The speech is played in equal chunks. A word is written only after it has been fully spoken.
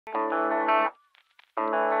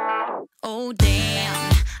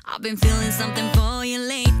I've been feeling something for you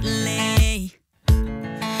lately,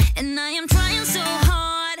 and I am trying so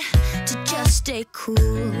hard to just stay cool.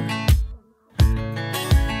 Oh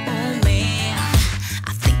man,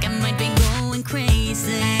 I think I might be going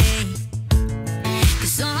crazy,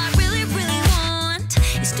 'cause all I really, really want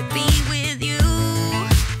is to be with you.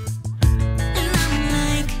 And I'm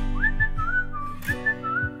like,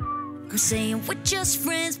 I'm saying we're just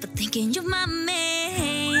friends, but thinking you're my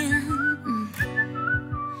man.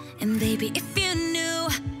 And baby, if you knew,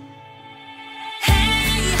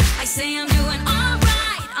 hey, I say I'm doing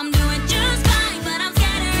alright, I'm doing just fine, but I'm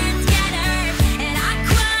scattered, and I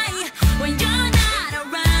cry when you're not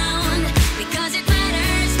around, because it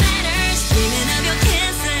matters, dreaming of your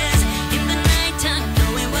kisses in the nighttime,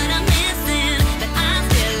 knowing what I'm missing, but I'm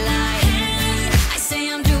still like, hey, I say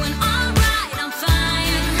I'm doing alright, I'm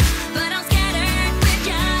fine, but I'm scattered, we're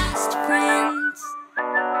just friends.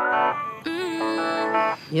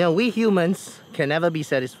 You know, we humans can never be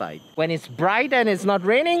satisfied. When it's bright and it's not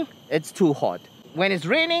raining, it's too hot. When it's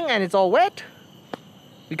raining and it's all wet,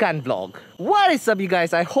 we can't vlog. What is up, you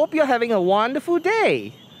guys? I hope you're having a wonderful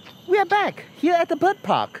day. We are back here at the bird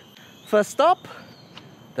park. First stop,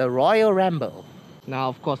 the Royal Ramble. Now,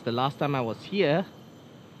 of course, the last time I was here,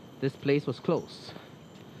 this place was closed.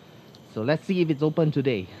 So let's see if it's open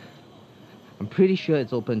today. I'm pretty sure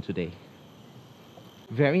it's open today.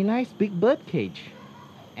 Very nice big bird cage.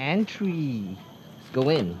 Entry. Let's go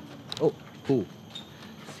in. Oh, cool.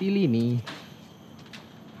 Silly me.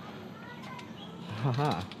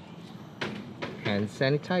 Haha. Hand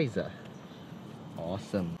sanitizer.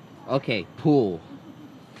 Awesome. Okay, pool.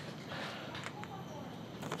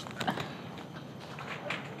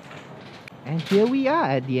 And here we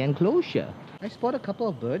are at the enclosure. I spot a couple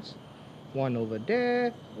of birds. One over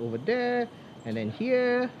there, and then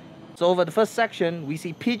here. So over the first section, we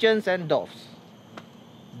see pigeons and doves.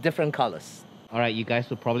 Different colors. Alright, you guys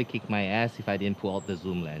would probably kick my ass if I didn't pull out the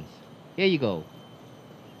zoom lens. Here you go.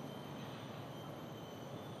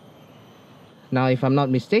 Now, if I'm not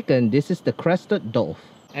mistaken, this is the crested dove.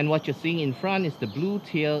 And what you're seeing in front is the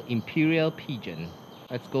blue-tailed imperial pigeon.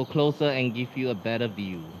 Let's go closer and give you a better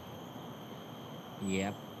view.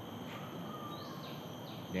 Yep.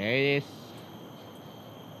 There it is.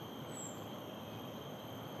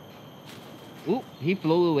 Oop, he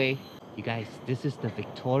flew away. You guys, this is the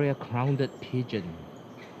Victoria crowned pigeon.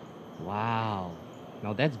 Wow.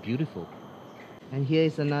 Now that's beautiful. And here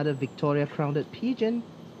is another Victoria crowned pigeon.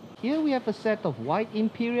 Here we have a set of white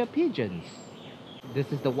imperial pigeons.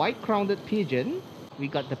 This is the white crowned pigeon. We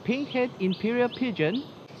got the pink-head imperial pigeon.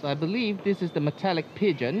 So I believe this is the metallic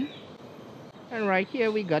pigeon. And right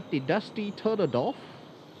here we got the dusty turtle dove.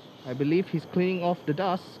 I believe he's cleaning off the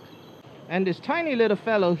dust. And this tiny little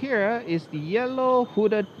fellow here is the yellow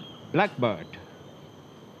hooded blackbird.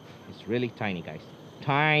 It's really tiny, guys.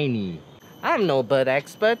 Tiny. I'm no bird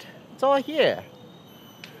expert. It's all here.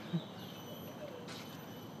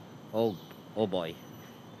 Oh boy.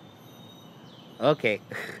 Okay,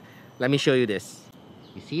 let me show you this.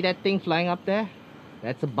 You see that thing flying up there?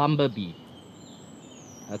 That's a bumblebee.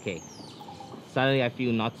 Okay, suddenly I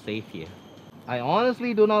feel not safe here. I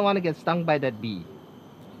honestly do not want to get stung by that bee.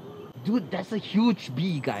 Dude, that's a huge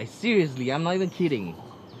bee, guys. Seriously, I'm not even kidding.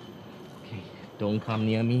 Okay, don't come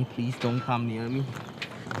near me. Please don't come near me.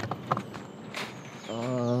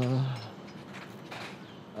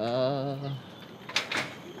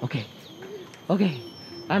 Okay,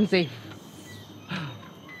 I'm safe.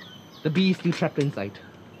 The bee is still trapped inside.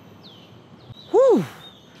 Whew,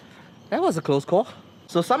 that was a close call.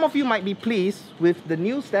 So some of you might be pleased with the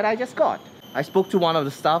news that I just got. I spoke to one of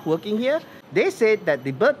the staff working here. They said that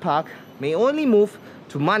the bird park may only move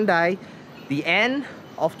to Mandai the end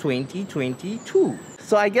of 2022.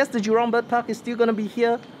 So I guess the Jurong Bird Park is still gonna be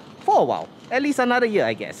here for a while. At least another year,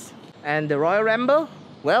 I guess. And the Royal Ramble,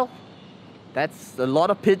 well, that's a lot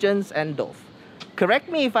of pigeons and doves. Correct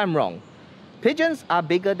me if I'm wrong. Pigeons are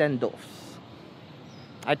bigger than doves,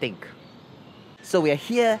 I think. So we are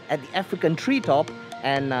here at the African treetop,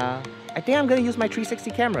 and I think I'm gonna use my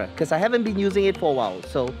 360 camera because I haven't been using it for a while.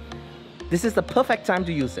 So this is the perfect time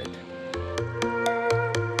to use it.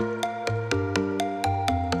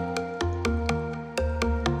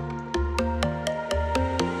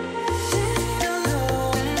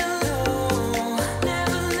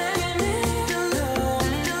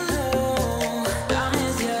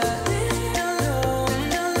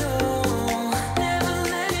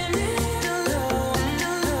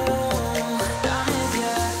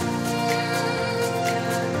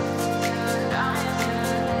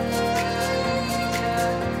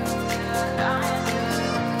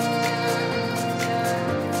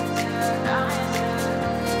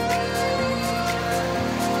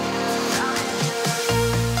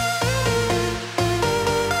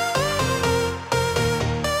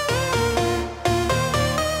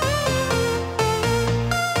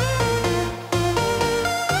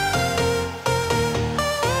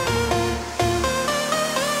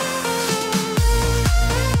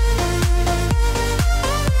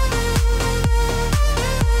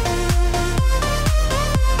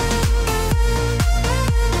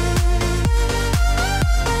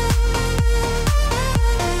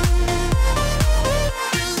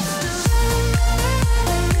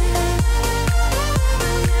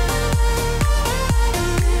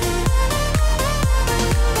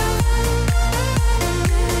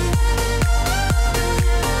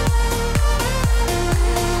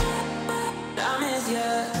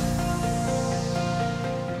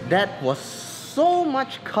 That was so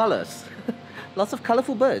much colors. Lots of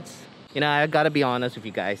colorful birds. You know, I gotta be honest with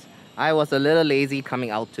you guys. I was a little lazy coming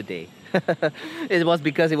out today. It was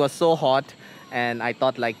because it was so hot and I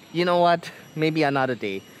thought like, you know what, maybe another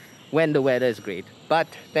day when the weather is great. But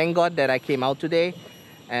thank God that I came out today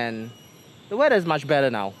and the weather is much better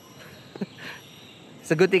now.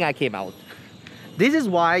 It's a good thing I came out. This is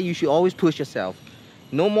why you should always push yourself.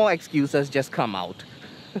 No more excuses, just come out.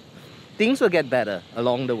 Things will get better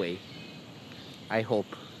along the way. I hope.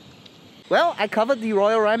 Well, I covered the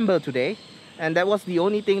Royal Ramble today, and that was the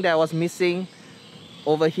only thing that was missing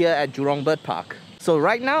over here at Jurong Bird Park. So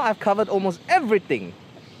right now I've covered almost everything.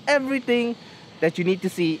 Everything that you need to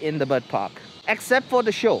see in the bird park. Except for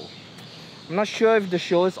the show. I'm not sure if the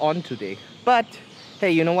show is on today. But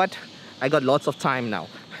hey, you know what? I got lots of time now.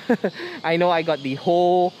 I know I got the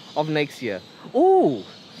whole of next year. Ooh!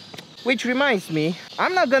 Which reminds me,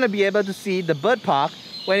 I'm not gonna be able to see the bird park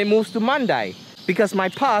when it moves to Mandai, because my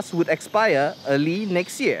pass would expire early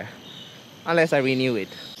next year. Unless I renew it.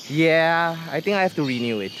 Yeah, I think I have to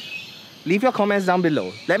renew it. Leave your comments down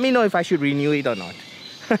below. Let me know if I should renew it or not.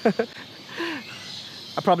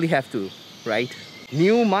 I probably have to, right?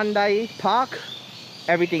 New Mandai Park.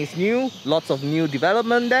 Everything is new. Lots of new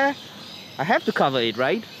development there. I have to cover it,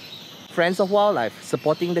 right? Friends of Wildlife,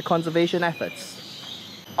 supporting the conservation efforts.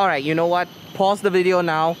 Alright, you know what? Pause the video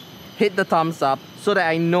now. Hit the thumbs up so that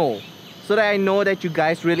I know. So that I know that you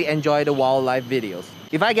guys really enjoy the wildlife videos.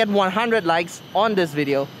 If I get 100 likes on this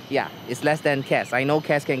video, yeah, it's less than Cass. I know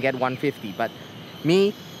Cass can get 150, but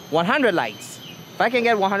me, 100 likes. If I can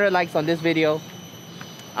get 100 likes on this video,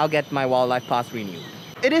 I'll get my wildlife pass renewed.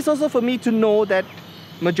 It is also for me to know that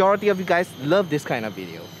majority of you guys love this kind of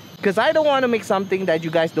video. Because I don't want to make something that you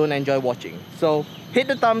guys don't enjoy watching. So hit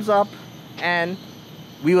the thumbs up and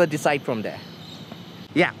we will decide from there.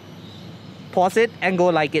 Yeah, pause it and go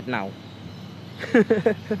like it now.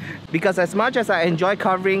 Because as much as I enjoy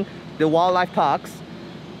covering the wildlife parks,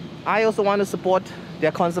 I also want to support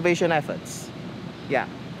their conservation efforts. Yeah,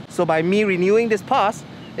 so by me renewing this pass,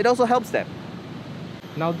 it also helps them.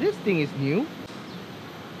 Now this thing is new.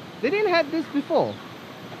 They didn't have this before.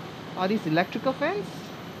 Are these electrical fans?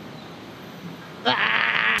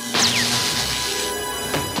 Ah!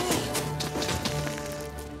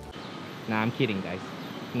 Nah, I'm kidding, guys.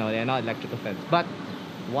 No, they're not electrical fans. But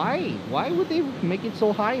why? Why would they make it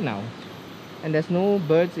so high now? And there's no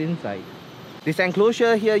birds inside. This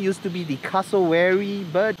enclosure here used to be the cassowary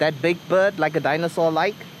bird, that big bird like a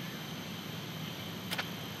dinosaur-like.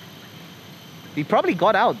 They probably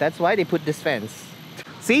got out, that's why they put this fence.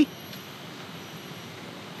 See?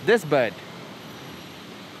 This bird.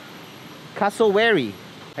 Cassowary.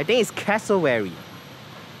 I think it's cassowary.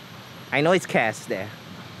 I know it's Cass there.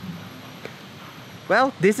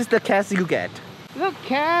 Well, this is the Cass you get. Look,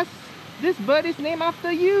 Cass! This bird is named after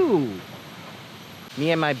you!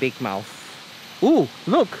 Me and my big mouth. Ooh,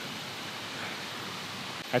 look!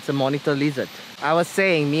 That's a monitor lizard. I was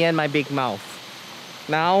saying me and my big mouth.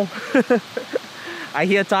 Now, I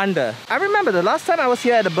hear thunder. I remember the last time I was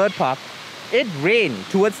here at the bird park, it rained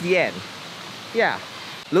towards the end. Yeah,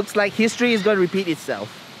 looks like history is going to repeat itself.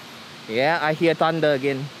 Yeah, I hear thunder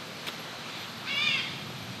again.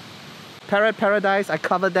 Parrot Paradise, I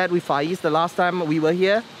covered that with Faiz the last time we were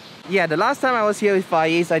here. Yeah, the last time I was here with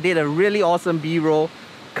Faiz, I did a really awesome B-roll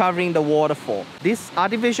covering the waterfall. This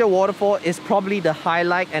artificial waterfall is probably the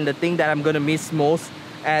highlight and the thing that I'm gonna miss most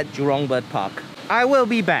at Jurong Bird Park. I will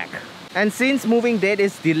be back. And since moving date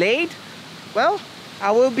is delayed, well,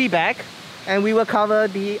 I will be back and we will cover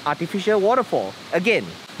the artificial waterfall again.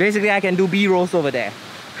 Basically, I can do B-rolls over there.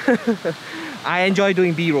 I enjoy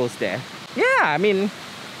doing B-rolls there. Yeah, I mean,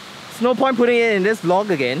 it's no point putting it in this vlog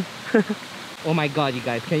again. Oh my god, you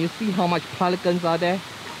guys, can you see how much pelicans are there?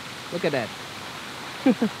 Look at that.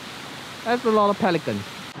 That's a lot of pelicans.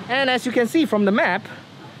 And as you can see from the map,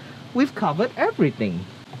 we've covered everything.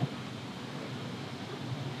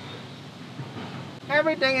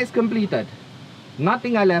 Everything is completed.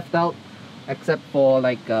 Nothing I left out except for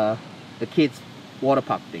like the kids water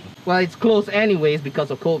park thing. Well, it's closed anyways because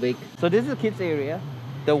of COVID. So this is the kids area,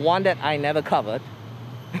 the one that I never covered.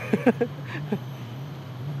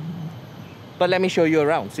 But let me show you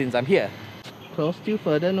around since I'm here. Close to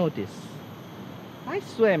further notice. I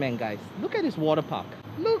swear, man, guys, look at this water park.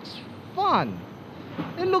 Looks fun.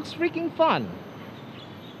 It looks freaking fun.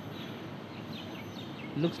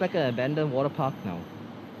 Looks like an abandoned water park now.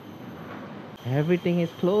 Everything is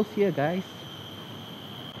closed here, guys.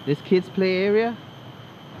 This kids play area,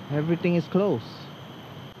 everything is closed.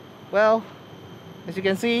 Well, as you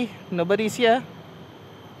can see, nobody's here.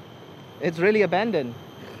 It's really abandoned.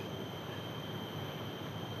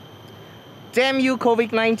 Damn you,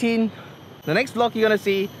 COVID-19. The next vlog you're gonna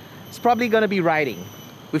see is probably gonna be riding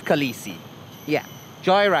with Khaleesi. Yeah,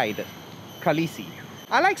 joyride, Khaleesi.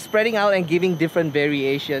 I like spreading out and giving different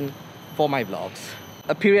variation for my vlogs.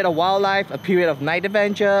 A period of wildlife, a period of night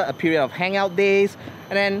adventure, a period of hangout days,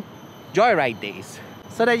 and then joyride days,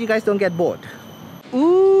 so that you guys don't get bored.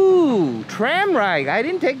 Ooh, tram ride. I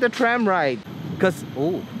didn't take the tram ride because,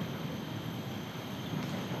 oh,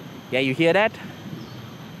 yeah, you hear that?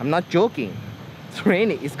 I'm not joking. It's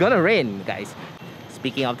raining. It's gonna rain, guys.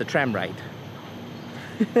 Speaking of the tram ride,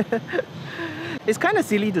 it's kind of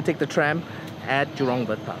silly to take the tram at Jurong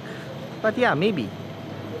Bird Park, but yeah, maybe.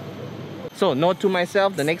 So note to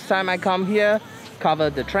myself, the next time I come here, cover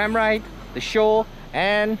the tram ride, the show,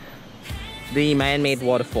 and the man-made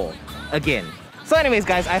waterfall again. So anyways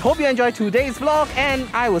guys, I hope you enjoyed today's vlog, and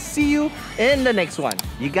I will see you in the next one.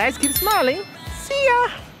 You guys keep smiling. See ya!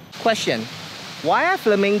 Question: why are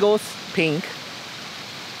flamingos pink?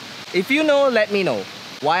 If you know, let me know.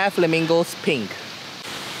 Why are flamingos pink?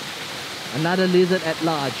 Another lizard at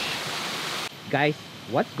large. Guys,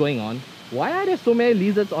 what's going on? Why are there so many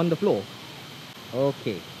lizards on the floor?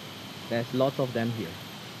 Okay, there's lots of them here.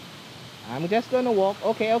 I'm just gonna walk.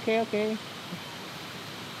 Okay.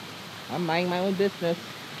 I'm minding my own business.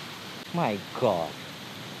 My God,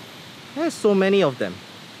 there's so many of them.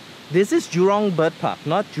 This is Jurong Bird Park,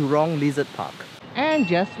 not Jurong Lizard Park. And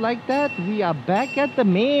just like that, we are back at the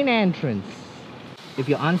main entrance. If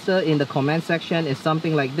your answer in the comment section is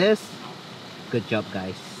something like this, good job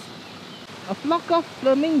guys. A flock of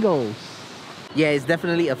flamingos. Yeah, it's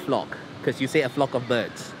definitely a flock, because you say a flock of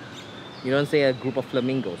birds. You don't say a group of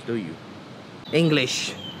flamingos, do you?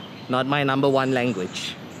 English, not my #1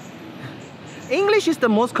 language. English is the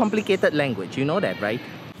most complicated language, you know that, right?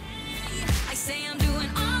 I say I'm doing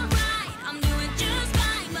alright, I'm doing just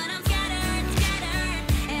fine, but I'm scattered,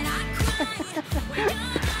 and I cry.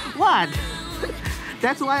 What?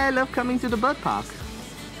 That's why I love coming to the bird park.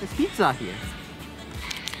 There's pizza here.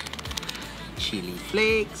 Chili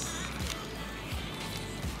flakes.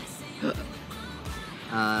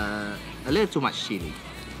 A little too much chili.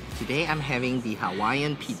 Today I'm having the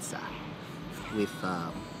Hawaiian pizza with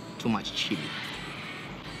too much chili.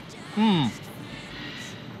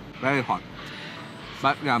 Very hot,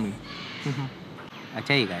 but yummy. I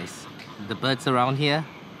tell you guys, the birds around here,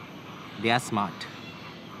 they are smart.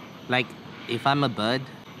 Like, if I'm a bird,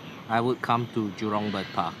 I would come to Jurong Bird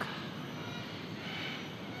Park.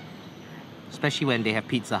 Especially when they have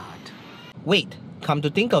Pizza Hut. Wait, come to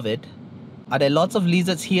think of it, are there lots of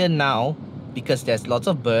lizards here now because there's lots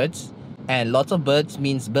of birds, and lots of birds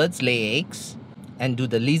means birds lay eggs, and do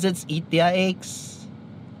the lizards eat their eggs?